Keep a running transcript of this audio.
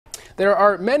There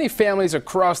are many families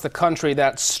across the country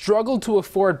that struggle to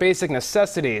afford basic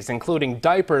necessities, including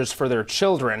diapers for their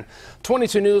children.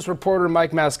 22 News reporter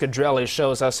Mike Mascadrelli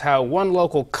shows us how one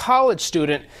local college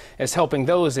student is helping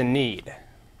those in need.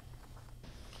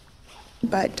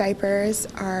 But diapers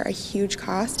are a huge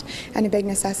cost and a big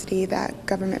necessity that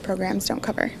government programs don't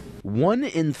cover. 1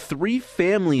 in 3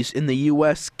 families in the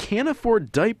U.S. can't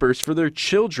afford diapers for their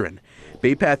children.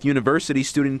 Bay Path University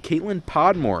student Caitlin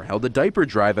Podmore held a diaper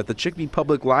drive at the Chicopee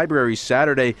Public Library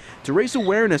Saturday to raise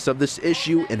awareness of this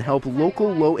issue and help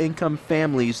local low-income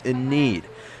families in need.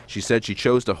 She said she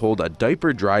chose to hold a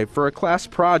diaper drive for a class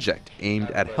project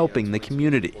aimed at helping the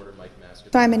community.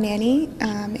 So I'm a nanny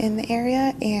in the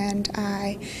area, and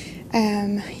I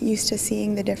am used to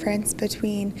seeing the difference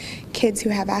between kids who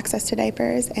have access to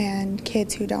diapers and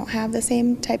kids who don't have the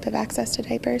same type of access to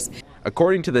diapers.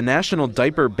 According to the National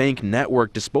Diaper Bank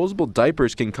Network, disposable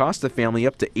diapers can cost a family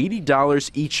up to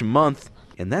 $80 each month,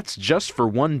 and that's just for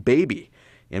one baby.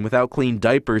 And without clean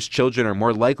diapers, children are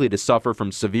more likely to suffer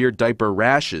from severe diaper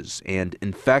rashes and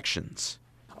infections.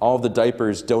 All of the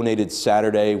diapers donated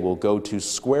Saturday will go to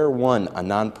Square One, a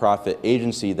nonprofit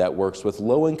agency that works with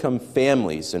low-income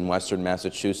families in Western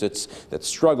Massachusetts that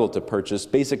struggle to purchase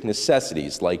basic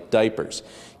necessities like diapers.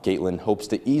 Caitlin hopes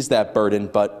to ease that burden,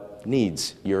 but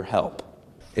needs your help.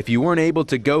 If you weren't able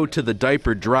to go to the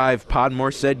diaper drive,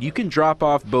 Podmore said you can drop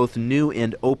off both new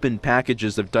and open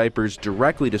packages of diapers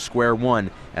directly to Square One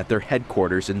at their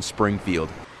headquarters in Springfield.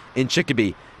 In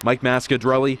Chicopee, Mike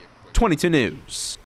Mascadrelli, 22 News.